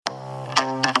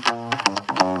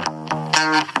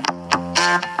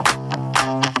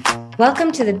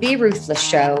Welcome to the Be Ruthless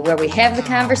Show, where we have the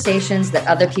conversations that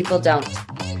other people don't,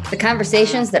 the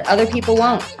conversations that other people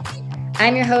won't.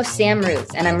 I'm your host, Sam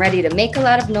Ruth, and I'm ready to make a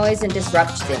lot of noise and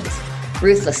disrupt things,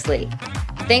 ruthlessly.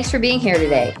 Thanks for being here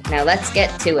today. Now let's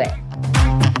get to it.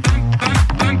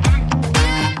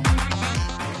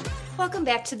 Welcome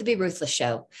back to the Be Ruthless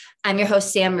Show. I'm your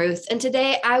host, Sam Ruth, and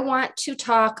today I want to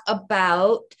talk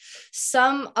about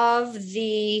some of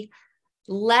the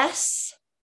less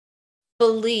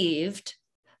believed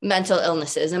mental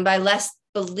illnesses. And by less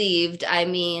believed, I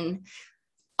mean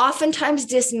oftentimes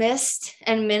dismissed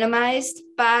and minimized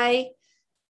by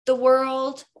the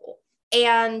world.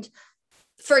 And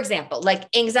for example,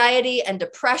 like anxiety and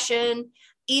depression,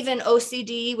 even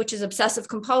OCD, which is obsessive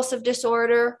compulsive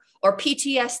disorder, or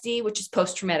PTSD, which is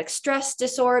post-traumatic stress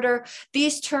disorder.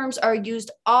 These terms are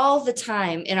used all the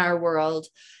time in our world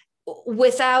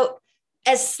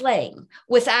as slang,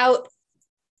 without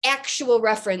actual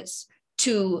reference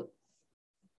to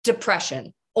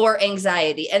depression or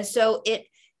anxiety. And so it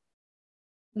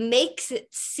makes it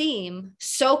seem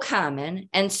so common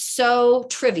and so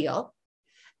trivial,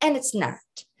 and it's not.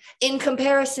 In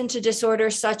comparison to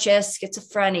disorders such as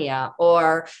schizophrenia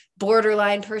or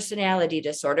borderline personality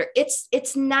disorder,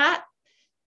 it's not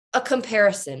a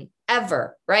comparison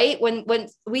ever, right? When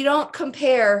we don't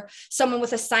compare someone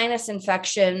with a sinus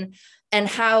infection and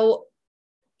how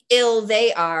ill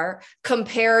they are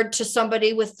compared to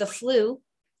somebody with the flu,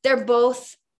 they're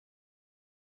both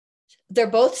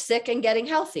sick and getting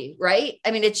healthy, right?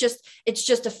 I mean, it's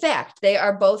just a fact. They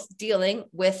are both dealing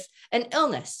with an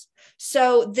illness.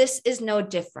 So this is no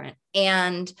different.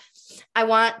 And I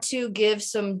want to give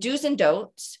some do's and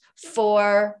don'ts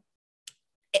for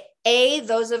A,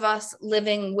 those of us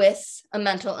living with a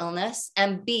mental illness,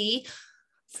 and B,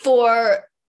 for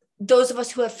those of us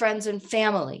who have friends and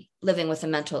family living with a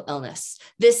mental illness.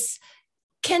 This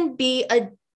can be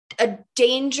a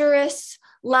dangerous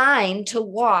line to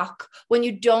walk when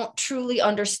you don't truly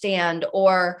understand,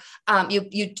 or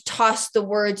you toss the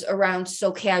words around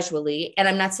so casually. And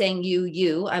I'm not saying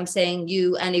you, I'm saying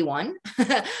you, anyone.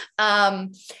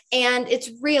 And it's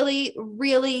really,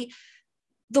 really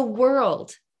the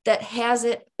world that has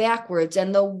it backwards,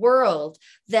 and the world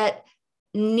that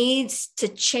needs to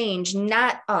change,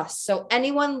 not us. So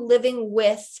anyone living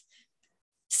with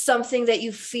something that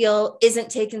you feel isn't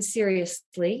taken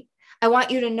seriously, I want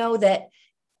you to know that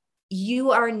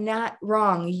you are not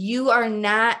wrong. You are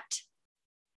not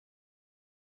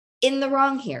in the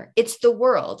wrong here. It's the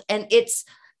world, and it's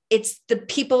the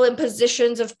people in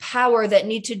positions of power that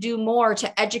need to do more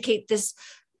to educate this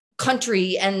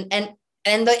country and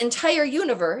the entire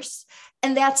universe.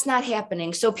 And that's not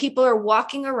happening. So people are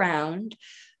walking around,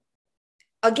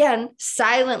 again,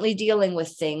 silently dealing with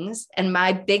things. And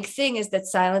my big thing is that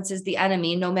silence is the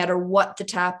enemy, no matter what the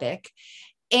topic,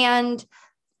 and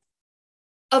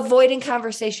avoiding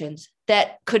conversations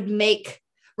that could make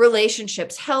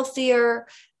relationships healthier,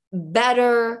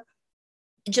 better,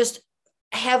 just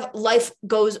have life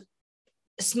goes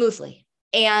smoothly.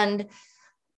 And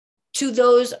to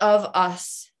those of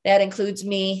us, that includes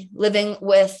me, living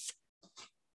with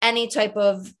any type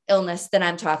of illness that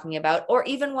I'm talking about, or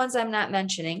even ones I'm not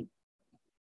mentioning.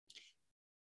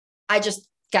 I just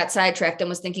got sidetracked and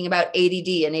was thinking about ADD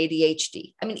and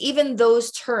ADHD. I mean, even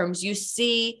those terms, you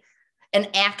see an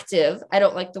active, I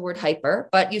don't like the word hyper,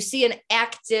 but you see an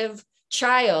active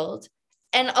child.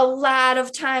 And a lot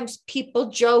of times people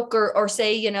joke or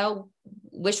say,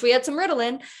 wish we had some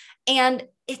Ritalin. And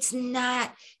it's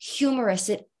not humorous.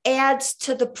 It adds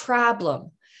to the problem.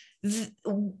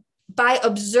 By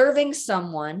observing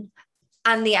someone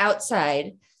on the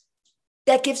outside,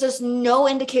 that gives us no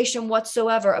indication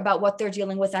whatsoever about what they're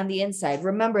dealing with on the inside.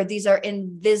 Remember, these are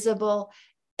invisible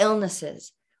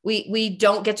illnesses. We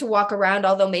don't get to walk around,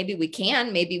 although maybe we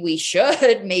can, maybe we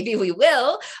should, maybe we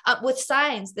will, with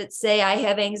signs that say, I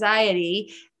have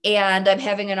anxiety and I'm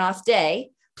having an off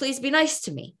day. Please be nice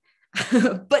to me.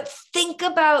 But think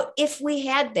about if we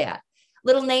had that,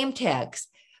 little name tags.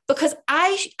 Because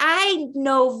I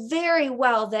know very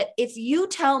well that if you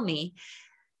tell me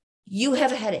you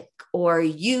have a headache, or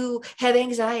you have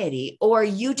anxiety, or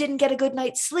you didn't get a good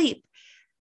night's sleep,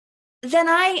 then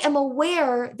I am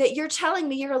aware that you're telling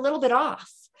me you're a little bit off.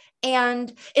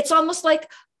 And it's almost like,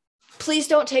 please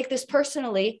don't take this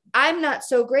personally. I'm not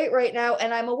so great right now,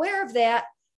 and I'm aware of that.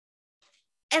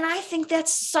 And I think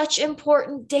that's such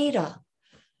important data.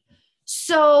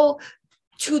 So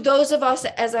to those of us,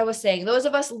 as I was saying, those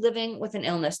of us living with an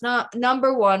illness,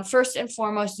 number one, first and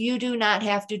foremost, you do not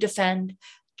have to defend,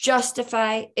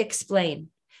 justify, explain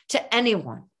to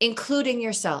anyone, including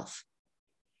yourself.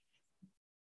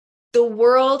 The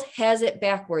world has it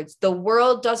backwards. The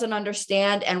world doesn't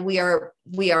understand, and we are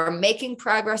making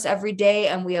progress every day,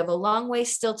 and we have a long way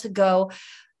still to go,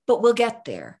 but we'll get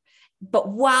there. But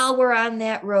while we're on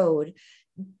that road,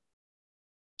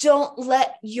 don't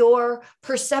let your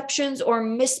perceptions or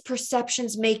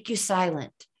misperceptions make you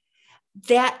silent.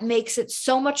 That makes it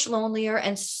so much lonelier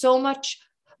and so much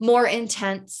more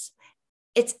intense.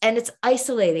 It's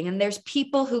isolating, and there's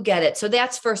people who get it. So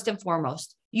that's first and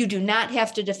foremost. You do not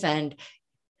have to defend.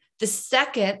 The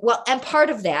second, well, and part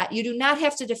of that, you do not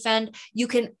have to defend. You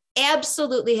can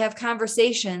absolutely have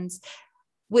conversations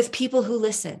with people who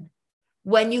listen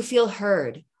when you feel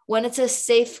heard, when it's a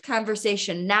safe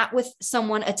conversation, not with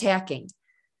someone attacking.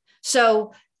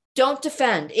 So don't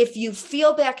defend. If you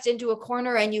feel backed into a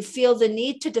corner and you feel the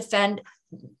need to defend,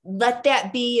 let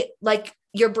that be like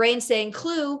your brain saying,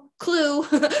 clue,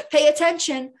 pay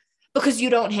attention, because you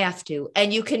don't have to.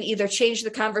 And you can either change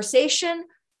the conversation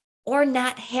or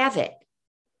not have it.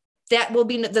 That will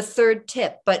be the third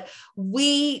tip. But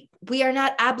we are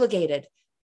not obligated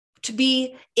to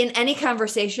be in any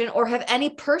conversation or have any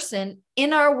person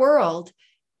in our world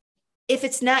if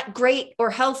it's not great or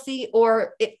healthy,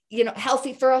 or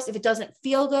healthy for us, if it doesn't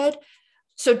feel good.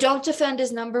 So don't defend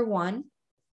is number one.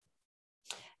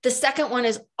 The second one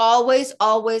is always,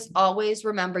 always, always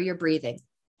remember your breathing.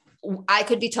 I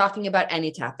could be talking about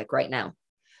any topic right now.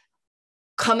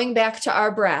 Coming back to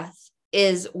our breath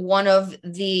is one of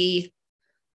the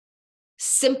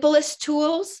simplest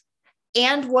tools,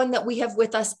 and one that we have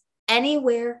with us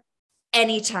anywhere,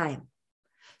 anytime.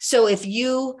 So if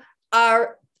you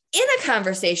are in a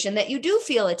conversation that you do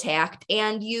feel attacked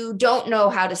and you don't know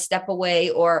how to step away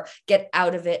or get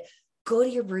out of it, go to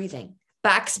your breathing.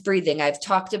 Box breathing. I've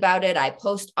talked about it. I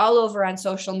post all over on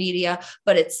social media,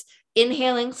 but it's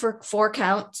inhaling for 4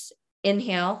 counts.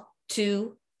 Inhale,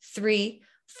 2, 3,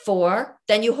 4.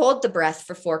 Then you hold the breath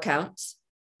for 4 counts.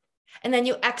 And then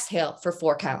you exhale for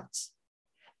 4 counts.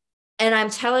 And I'm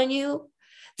telling you,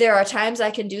 there are times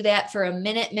I can do that for a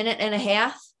minute and a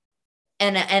half.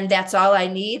 And that's all I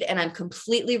need. And I'm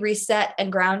completely reset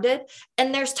and grounded.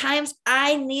 And there's times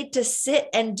I need to sit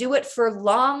and do it for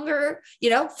longer,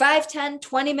 5, 10,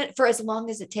 20 minutes, for as long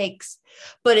as it takes.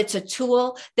 But it's a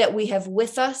tool that we have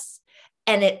with us,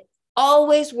 and it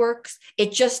always works.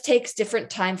 It just takes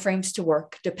different time frames to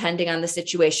work depending on the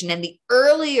situation. And the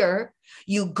earlier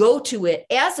you go to it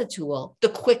as a tool, the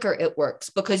quicker it works,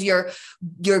 because you're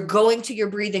going to your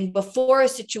breathing before a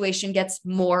situation gets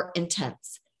more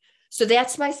intense. So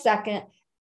that's my second.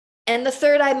 And the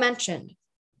third I mentioned,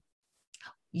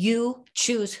 you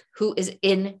choose who is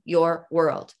in your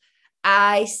world.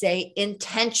 I say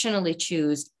intentionally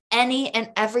choose any and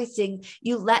everything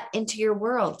you let into your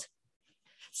world.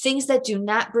 Things that do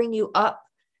not bring you up,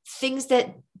 things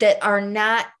that are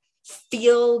not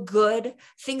feel good,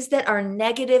 things that are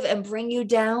negative and bring you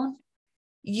down,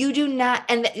 you do not.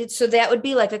 And so that would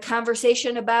be like a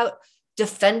conversation about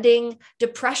defending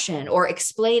depression or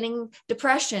explaining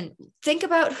depression. Think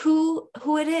about who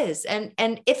it is. And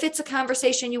if it's a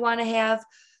conversation you want to have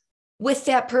with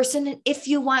that person, and if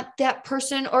you want that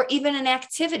person, or even an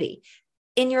activity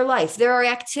in your life, there are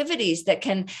activities that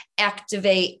can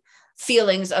activate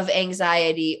feelings of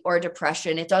anxiety or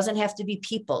depression. It doesn't have to be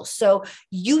people. So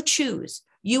you choose.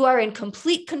 You are in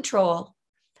complete control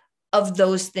of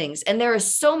those things. And there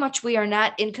is so much we are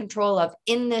not in control of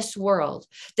in this world,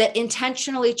 that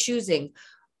intentionally choosing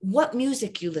what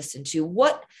music you listen to,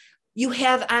 what you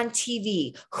have on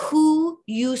TV, who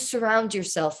you surround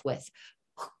yourself with,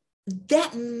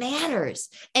 that matters.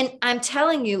 And I'm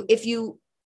telling you, if you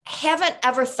haven't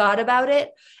ever thought about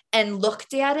it and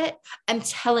looked at it, I'm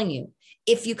telling you,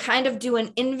 if you kind of do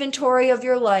an inventory of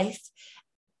your life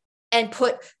and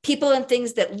put people and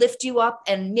things that lift you up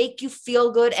and make you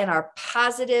feel good and are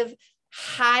positive,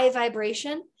 high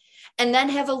vibration, and then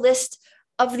have a list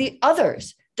of the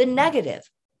others, the negative.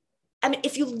 I mean,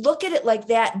 if you look at it like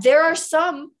that, there are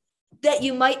some that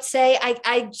you might say,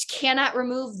 I cannot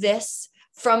remove this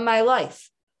from my life.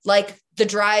 Like the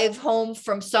drive home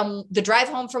from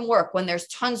work when there's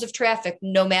tons of traffic,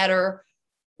 no matter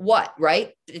what,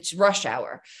 right? It's rush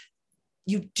hour.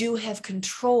 You do have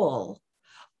control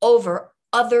over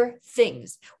other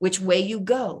things, which way you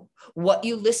go, what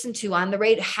you listen to on the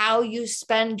radio, how you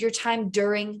spend your time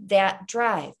during that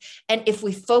drive. And if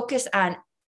we focus on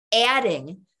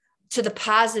adding to the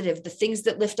positive, the things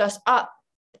that lift us up,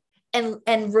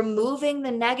 and removing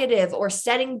the negative or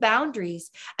setting boundaries,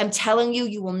 I'm telling you,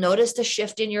 you will notice the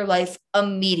shift in your life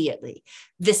immediately.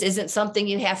 This isn't something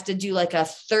you have to do like a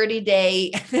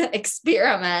 30-day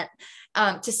experiment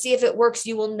to see if it works.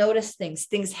 You will notice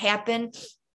things happen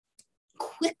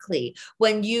quickly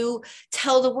when you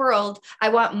tell the world, I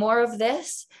want more of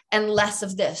this and less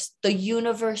of this. The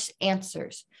universe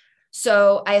answers.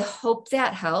 So I hope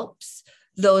that helps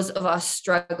those of us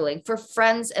struggling. For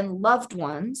friends and loved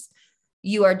ones,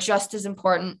 you are just as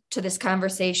important to this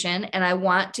conversation. And I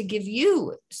want to give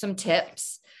you some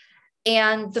tips.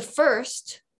 And the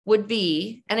first would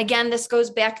be, and again, this goes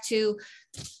back to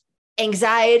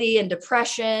anxiety and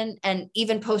depression and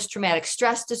even post-traumatic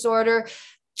stress disorder,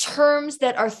 terms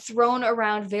that are thrown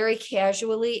around very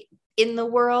casually in the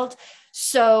world.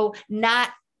 So not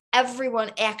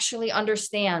everyone actually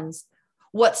understands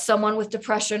what someone with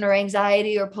depression or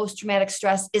anxiety or post-traumatic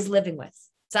stress is living with.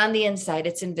 It's on the inside,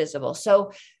 it's invisible.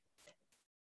 So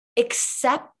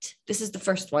accept, this is the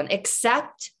first one,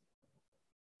 accept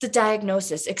the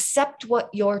diagnosis, accept what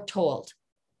you're told.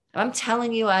 I'm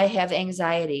telling you, I have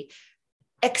anxiety.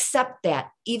 Accept that,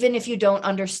 even if you don't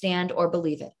understand or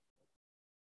believe it.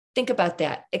 Think about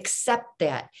that. Accept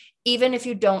that, even if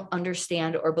you don't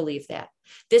understand or believe that.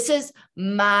 This is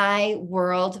my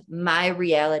world, my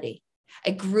reality.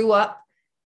 I grew up,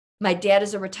 my dad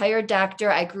is a retired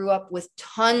doctor. I grew up with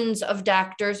tons of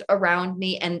doctors around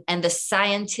me and the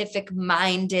scientific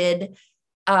minded,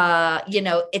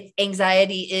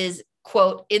 anxiety is,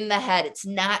 quote, in the head. It's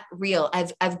not real.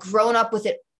 I've grown up with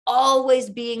it always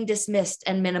being dismissed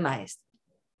and minimized.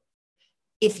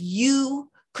 If you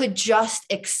could just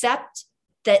accept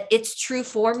that it's true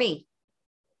for me,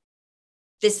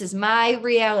 this is my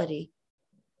reality,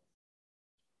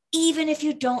 even if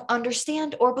you don't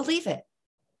understand or believe it.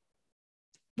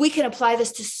 We can apply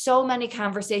this to so many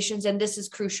conversations, and this is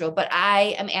crucial, but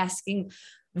I am asking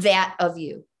that of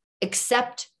you.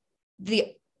 Accept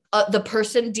the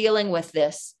person dealing with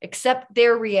this, accept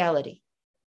their reality.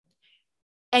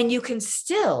 And you can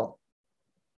still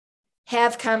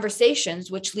have conversations,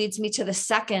 which leads me to the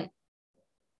second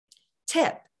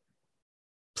tip.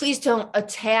 Please don't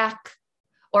attack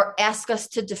or ask us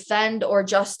to defend or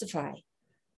justify.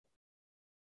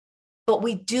 But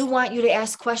we do want you to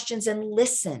ask questions and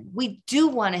listen. We do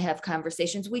want to have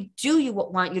conversations. We do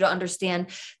want you to understand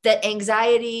that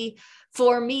anxiety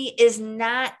for me is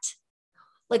not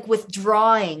like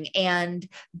withdrawing and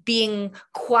being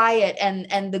quiet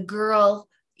and the girl,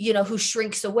 who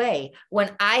shrinks away. When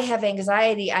I have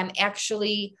anxiety, I'm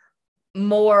actually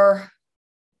more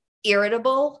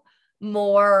irritable,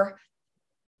 more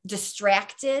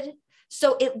distracted.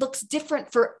 So it looks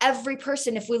different for every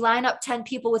person. If we line up 10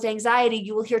 people with anxiety,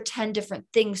 you will hear 10 different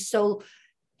things. So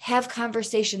have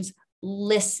conversations,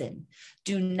 listen,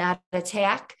 do not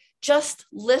attack, just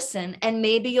listen. And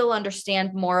maybe you'll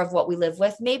understand more of what we live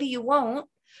with. Maybe you won't,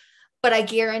 but I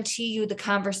guarantee you the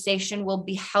conversation will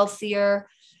be healthier,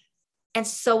 and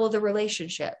so will the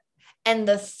relationship. And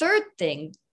the third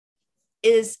thing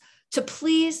is to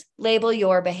please label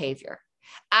your behavior.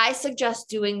 I suggest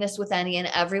doing this with any and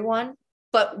everyone,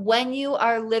 but when you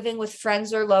are living with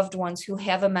friends or loved ones who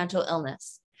have a mental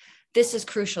illness, this is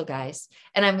crucial, guys.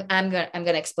 And I'm going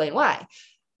to explain why.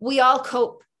 We all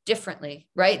cope differently,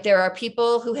 right? There are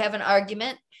people who have an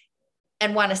argument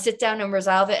and want to sit down and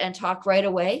resolve it and talk right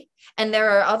away. And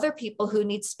there are other people who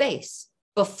need space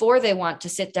before they want to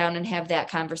sit down and have that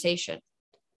conversation.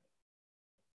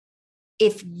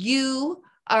 If you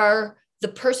are the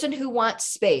person who wants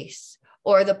space,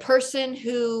 or the person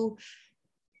who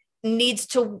needs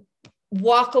to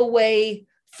walk away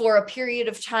for a period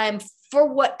of time, for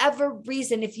whatever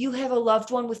reason, if you have a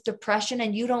loved one with depression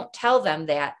and you don't tell them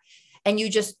that, and you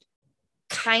just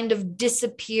kind of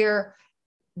disappear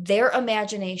their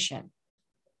imagination,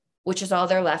 which is all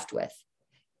they're left with,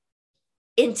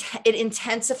 it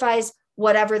intensifies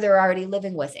whatever they're already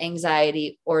living with,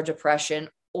 anxiety or depression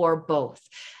or both.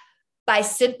 By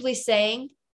simply saying,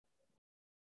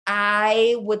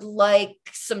 I would like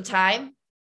some time,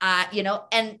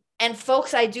 and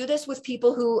folks, I do this with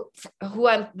people who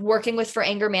I'm working with for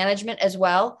anger management as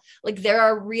well. Like there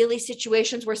are really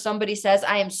situations where somebody says,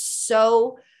 I am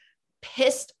so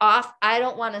pissed off. I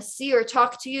don't want to see or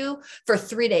talk to you for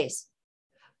 3 days,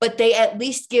 but they at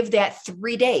least give that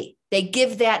 3 day. They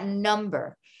give that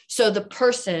number. So the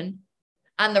person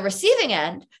on the receiving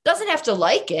end doesn't have to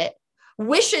like it.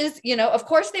 Wishes, of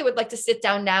course they would like to sit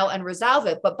down now and resolve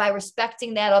it, but by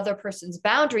respecting that other person's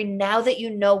boundary, now that you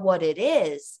know what it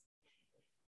is,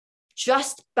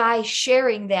 just by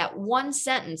sharing that one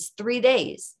sentence, 3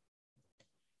 days,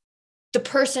 the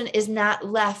person is not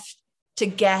left to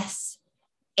guess,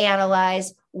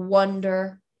 analyze,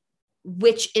 wonder,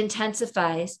 which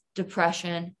intensifies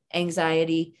depression,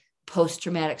 anxiety,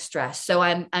 post-traumatic stress. So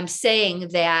I'm saying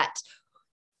that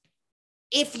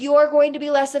if you're going to be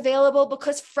less available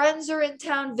because friends are in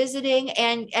town visiting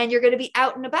and you're going to be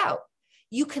out and about,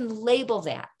 you can label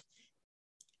that.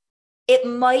 It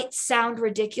might sound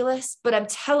ridiculous, but I'm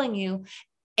telling you,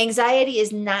 anxiety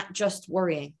is not just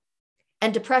worrying,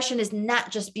 and depression is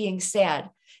not just being sad.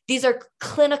 These are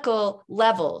clinical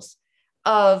levels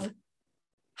of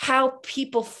how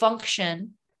people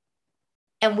function.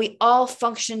 And we all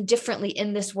function differently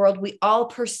in this world. We all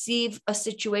perceive a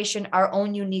situation our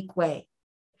own unique way.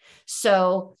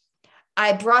 So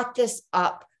I brought this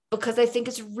up because I think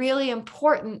it's really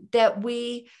important that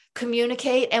we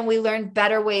communicate and we learn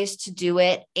better ways to do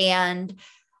it. And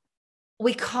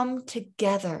we come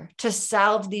together to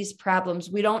solve these problems.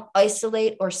 We don't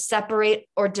isolate or separate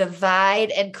or divide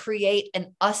and create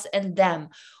an us and them.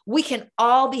 We can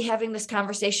all be having this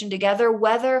conversation together,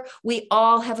 whether we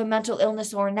all have a mental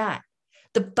illness or not.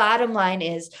 The bottom line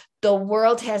is the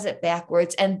world has it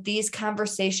backwards, and these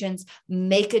conversations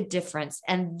make a difference.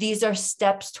 And these are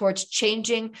steps towards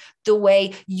changing the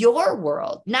way your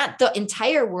world, not the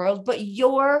entire world, but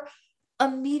your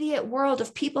immediate world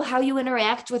of people, how you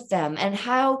interact with them and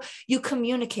how you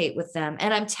communicate with them.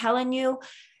 And I'm telling you,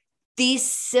 these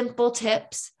simple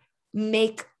tips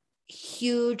make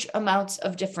huge amounts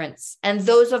of difference. And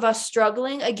those of us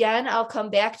struggling, again, I'll come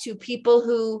back to people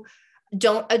who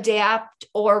don't adapt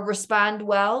or respond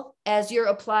well as you're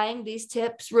applying these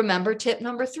tips. Remember tip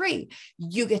number 3,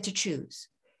 you get to choose.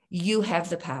 You have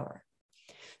the power.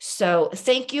 So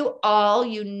thank you all.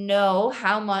 You know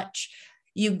how much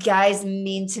you guys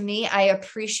mean to me. I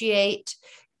appreciate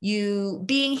you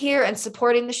being here and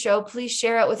supporting the show. Please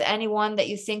share it with anyone that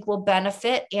you think will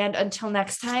benefit. And until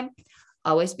next time,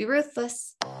 always be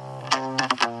ruthless.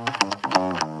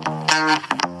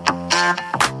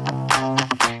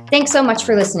 Thanks so much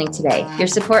for listening today. Your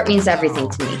support means everything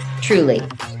to me, truly.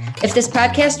 If this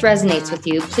podcast resonates with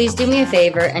you, please do me a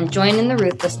favor and join in the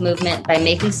Ruthless movement by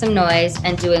making some noise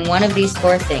and doing one of these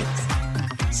 4 things.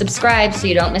 Subscribe so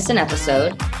you don't miss an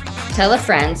episode. Tell a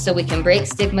friend so we can break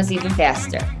stigmas even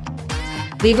faster.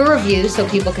 Leave a review so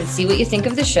people can see what you think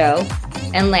of the show.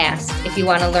 And last, if you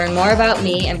want to learn more about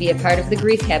me and be a part of the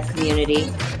Grief Hab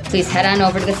community, please head on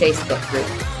over to the Facebook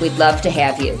group. We'd love to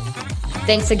have you.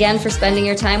 Thanks again for spending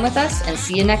your time with us, and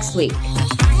see you next week.